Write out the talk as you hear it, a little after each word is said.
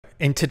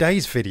In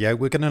today's video,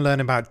 we're going to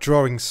learn about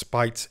drawing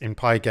sprites in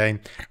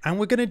Pygame, and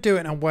we're going to do it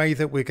in a way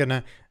that we're going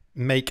to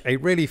make a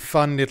really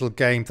fun little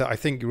game that I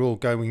think you're all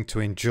going to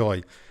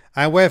enjoy.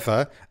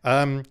 However,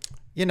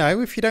 you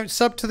know, if you don't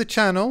sub to the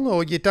channel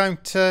or you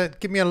don't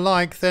give me a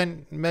like,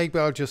 then maybe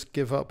I'll just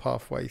give up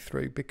halfway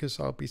through because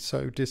I'll be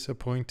so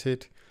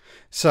disappointed.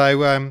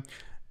 So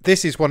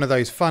this is one of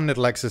those fun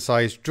little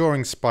exercises,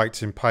 drawing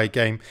sprites in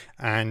Pygame,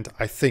 and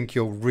I think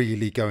you're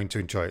really going to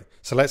enjoy it.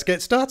 So let's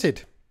get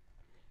started.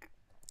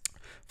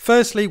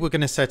 Firstly, we're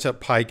going to set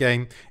up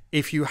Pygame.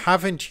 If you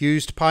haven't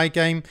used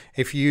Pygame,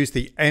 if you use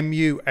the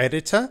MU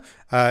editor,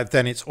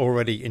 then it's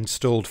already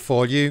installed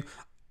for you.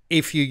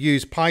 If you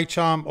use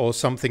PyCharm or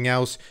something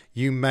else,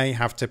 you may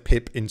have to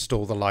pip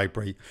install the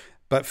library.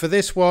 But for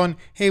this one,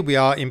 here we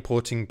are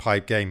importing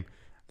Pygame.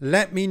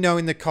 Let me know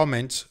in the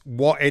comments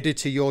what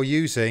editor you're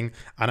using,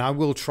 and I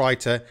will try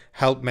to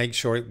help make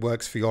sure it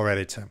works for your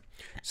editor.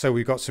 So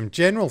we've got some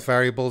general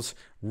variables.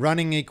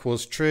 Running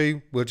equals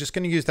true. We're just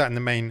going to use that in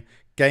the main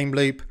game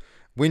loop.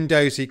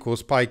 Windows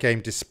equals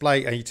Pygame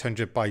display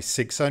 800 by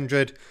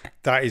 600.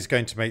 That is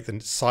going to make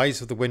the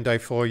size of the window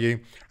for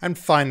you. And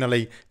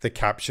finally, the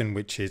caption,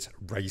 which is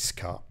race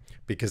car,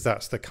 because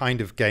that's the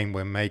kind of game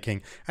we're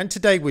making. And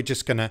today we're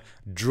just going to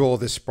draw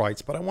the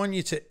sprites, but I want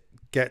you to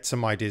get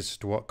some ideas as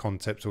to what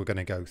concepts we're going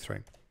to go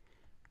through.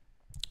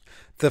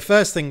 The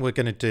first thing we're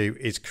going to do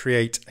is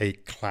create a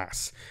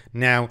class.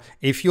 Now,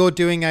 if you're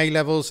doing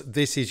A-levels,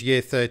 this is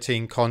year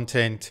 13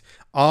 content.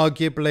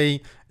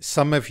 Arguably,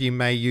 some of you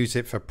may use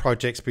it for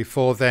projects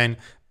before then,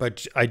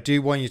 but I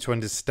do want you to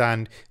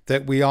understand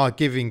that we are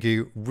giving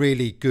you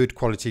really good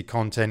quality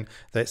content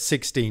that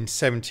 16,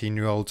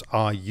 17-year-olds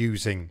are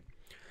using.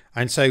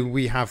 And so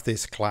we have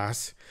this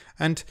class.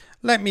 And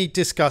let me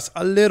discuss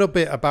a little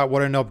bit about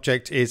what an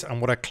object is and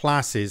what a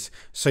class is,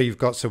 so you've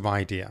got some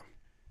idea.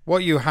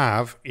 What you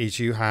have is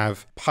you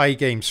have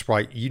Pygame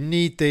sprite. You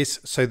need this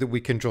so that we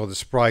can draw the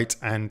sprite,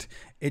 and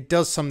it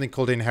does something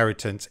called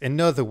inheritance. In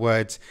other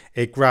words,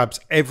 it grabs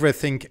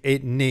everything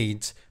it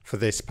needs for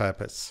this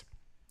purpose.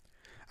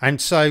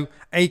 And so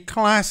a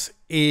class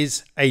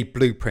is a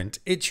blueprint.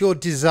 It's your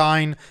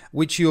design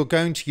which you're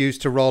going to use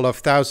to roll off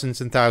thousands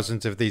and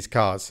thousands of these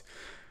cars.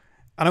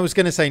 And I was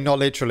going to say not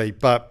literally,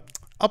 but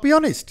I'll be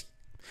honest.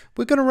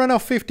 We're going to run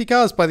off 50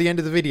 cars by the end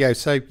of the video.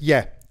 So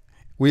yeah.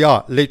 We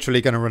are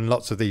literally going to run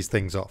lots of these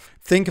things off.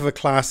 Think of a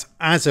class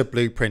as a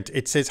blueprint.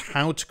 It says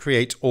how to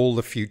create all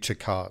the future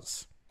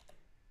cars.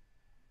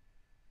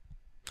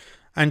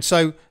 And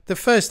so the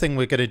first thing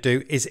we're going to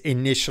do is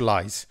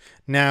initialize.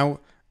 Now,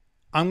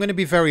 I'm going to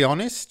be very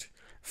honest.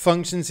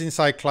 Functions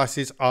inside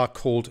classes are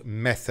called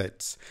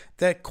methods.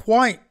 They're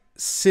quite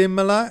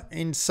similar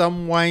in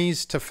some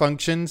ways to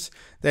functions.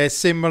 They're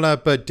similar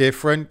but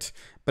different,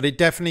 but it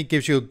definitely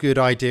gives you a good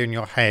idea in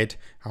your head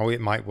how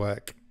it might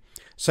work.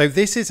 So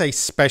this is a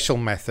special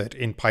method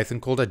in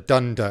Python called a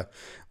dunder,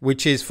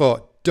 which is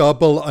for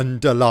double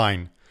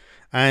underline.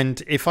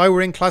 And if I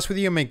were in class with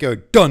you, I may go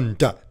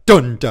dunder,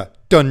 dunder,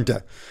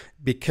 dunder,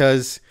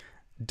 because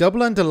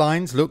double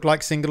underlines look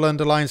like single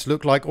underlines,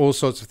 look like all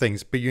sorts of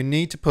things, but you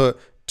need to put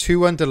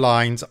two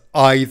underlines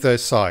either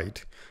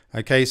side.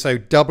 Okay, so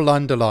double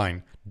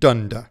underline,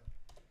 dunder.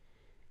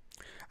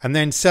 And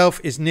then self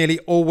is nearly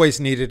always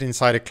needed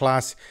inside a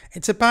class.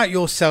 It's about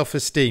your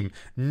self-esteem,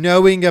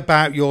 knowing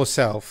about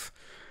yourself.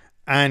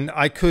 And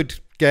I could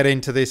get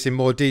into this in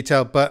more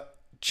detail, but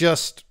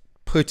just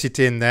put it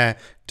in there.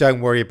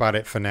 Don't worry about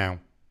it for now.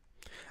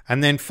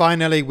 And then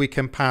finally, we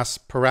can pass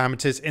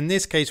parameters. In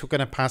this case, we're going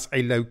to pass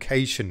a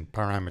location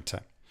parameter.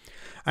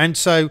 And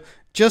so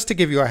just to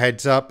give you a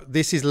heads up,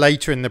 this is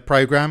later in the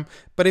program.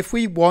 But if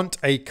we want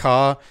a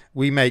car,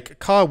 we make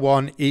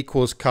car1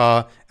 equals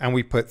car and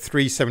we put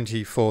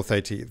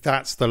 37430.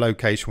 That's the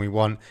location we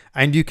want.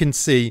 And you can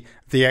see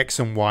the X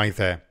and Y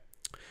there.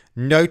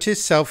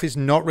 Notice self is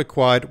not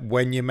required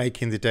when you're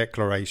making the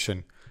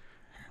declaration.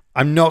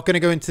 I'm not going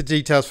to go into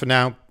details for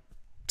now.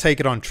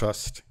 Take it on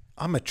trust.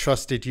 I'm a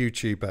trusted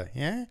YouTuber,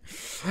 yeah?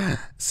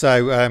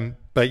 So,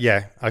 but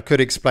yeah, I could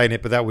explain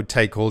it, but that would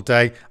take all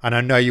day. And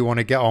I know you want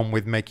to get on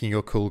with making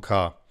your cool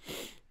car.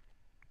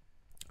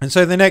 And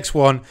so the next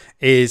one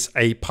is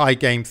a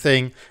Pygame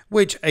thing,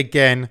 which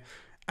again,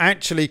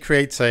 actually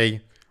creates a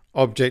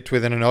object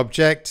within an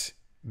object.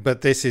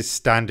 But this is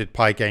standard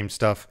Pygame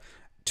stuff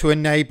to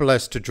enable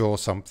us to draw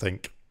something.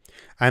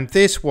 And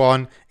this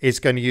one is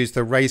going to use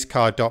the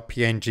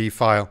racecar.png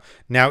file.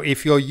 Now,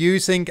 if you're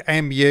using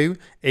MU,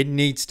 it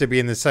needs to be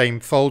in the same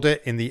folder,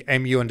 in the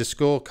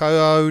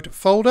mu_code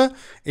folder.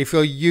 If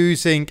you're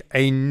using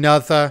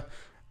another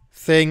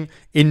thing,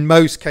 in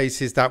most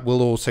cases, that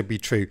will also be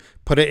true.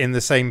 Put it in the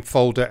same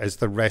folder as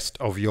the rest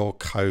of your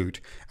code.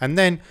 And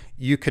then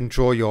you can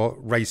draw your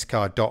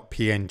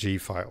racecar.png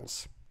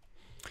files.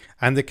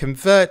 And the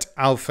convert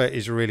alpha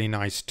is really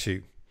nice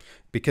too,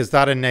 because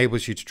that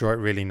enables you to draw it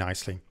really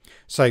nicely.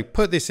 So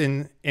put this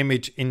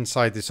image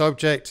inside this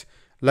object,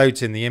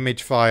 loads in the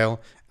image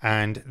file,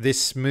 and this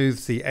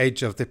smooths the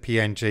edge of the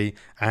PNG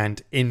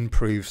and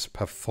improves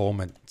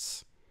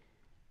performance.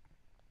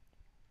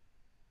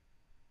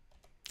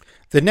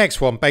 The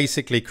next one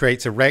basically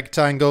creates a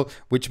rectangle,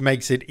 which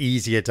makes it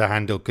easier to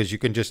handle because you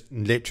can just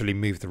literally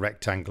move the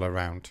rectangle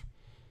around.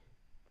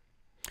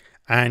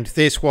 And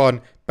this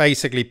one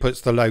basically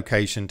puts the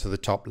location to the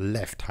top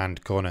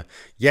left-hand corner.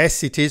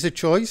 Yes, it is a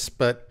choice,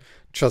 but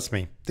trust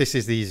me, this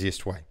is the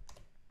easiest way.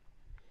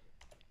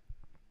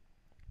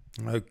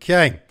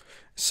 Okay,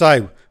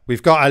 so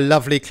we've got a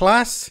lovely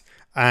class,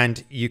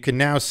 and you can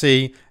now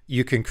see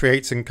you can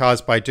create some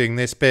cars by doing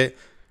this bit.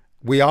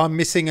 We are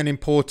missing an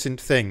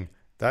important thing.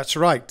 That's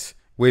right,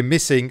 we're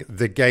missing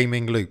the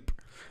gaming loop.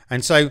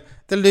 And so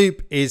the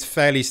loop is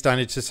fairly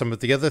standard to some of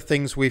the other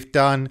things we've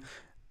done.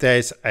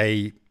 There's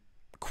a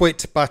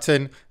quit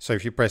button, so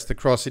if you press the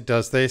cross it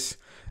does this.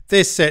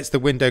 This sets the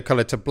window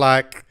color to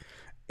black.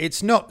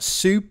 It's not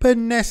super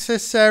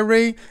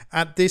necessary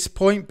at this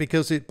point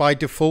because by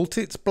default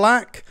it's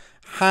black.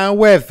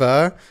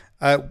 However,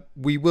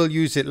 we will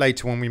use it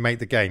later when we make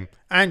the game.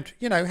 And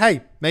you know,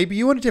 hey, maybe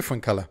you want a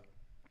different color.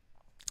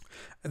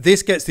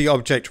 This gets the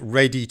object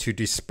ready to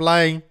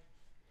display,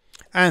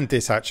 and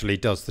this actually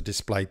does the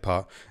display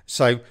part.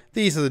 So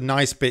these are the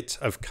nice bits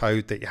of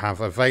code that you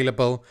have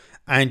available,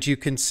 and you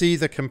can see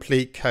the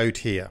complete code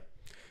here.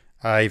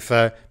 I've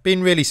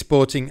been really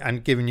sporting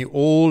and given you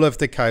all of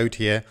the code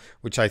here,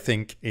 which I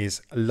think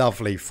is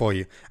lovely for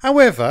you.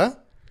 However,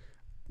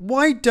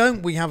 why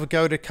don't we have a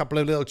go at a couple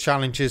of little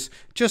challenges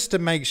just to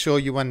make sure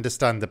you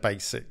understand the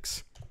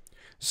basics?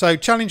 So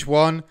challenge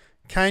 1,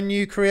 can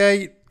you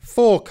create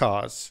 4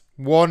 cars,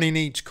 1 in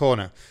each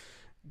corner?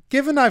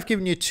 Given I've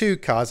given you 2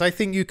 cars, I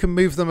think you can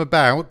move them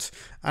about,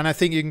 and I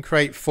think you can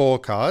create 4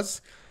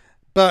 cars.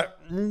 But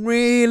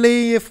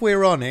really, if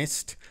we're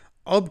honest,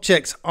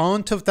 objects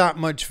aren't of that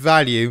much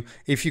value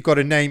if you've got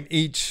to name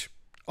each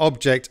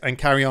object and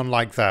carry on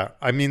like that.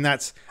 I mean,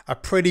 that's a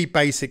pretty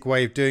basic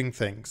way of doing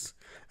things.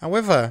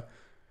 However,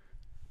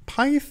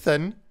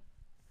 Python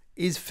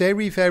is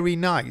very, very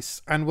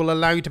nice and will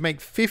allow you to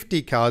make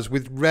 50 cars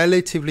with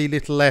relatively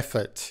little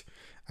effort.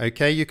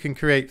 Okay, you can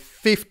create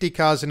 50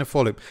 cars in a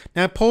for loop.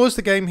 Now pause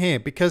the game here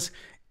because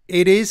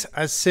it is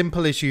as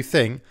simple as you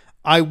think.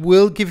 I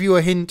will give you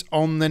a hint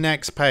on the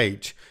next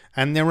page,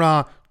 and there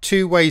are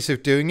 2 ways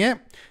of doing it.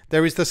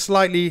 There is the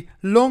slightly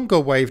longer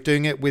way of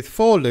doing it with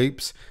for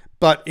loops,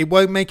 but it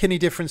won't make any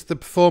difference to the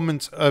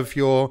performance of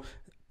your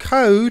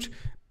code,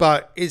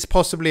 but it's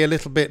possibly a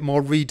little bit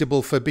more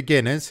readable for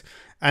beginners.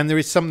 And there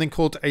is something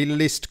called a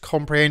list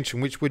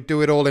comprehension, which would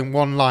do it all in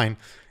one line.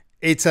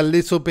 It's a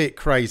little bit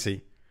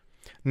crazy.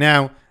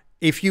 Now,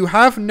 if you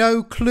have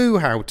no clue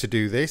how to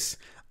do this,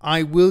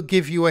 I will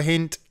give you a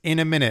hint in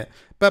a minute.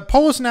 But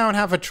pause now and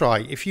have a try.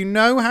 If you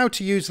know how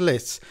to use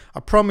lists, I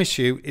promise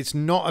you it's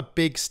not a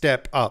big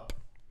step up.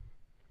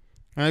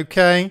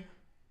 Okay?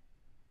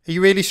 Are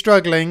you really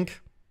struggling?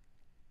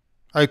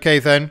 Okay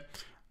then,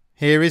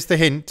 here is the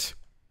hint.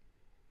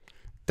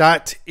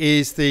 That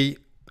is the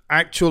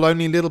actual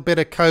only little bit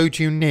of code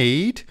you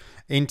need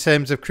in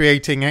terms of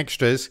creating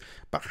extras.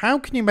 But how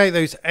can you make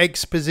those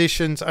X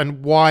positions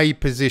and Y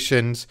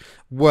positions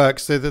work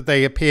so that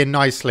they appear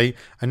nicely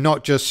and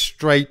not just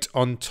straight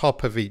on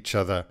top of each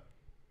other?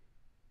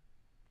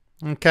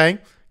 Okay,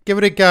 give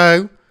it a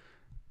go.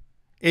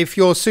 If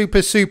you're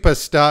super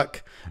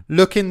stuck,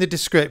 look in the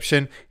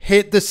description,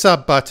 hit the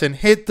sub button,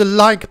 hit the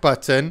like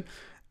button,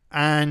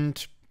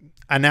 and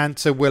an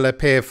answer will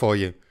appear for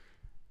you.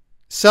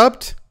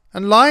 Subbed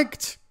and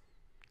liked?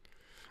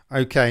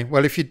 Okay,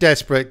 well, if you're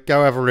desperate,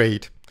 go have a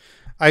read.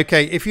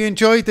 Okay, if you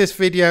enjoyed this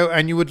video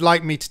and you would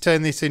like me to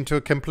turn this into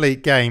a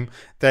complete game,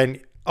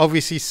 then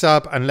obviously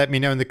sub and let me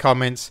know in the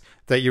comments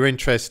that you're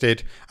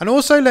interested. And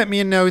also let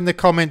me know in the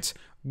comments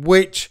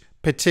which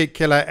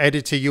particular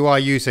editor you are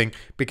using,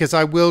 because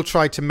I will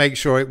try to make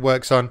sure it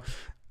works on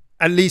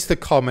at least the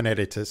common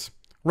editors.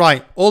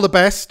 Right, all the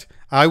best.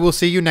 I will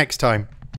see you next time.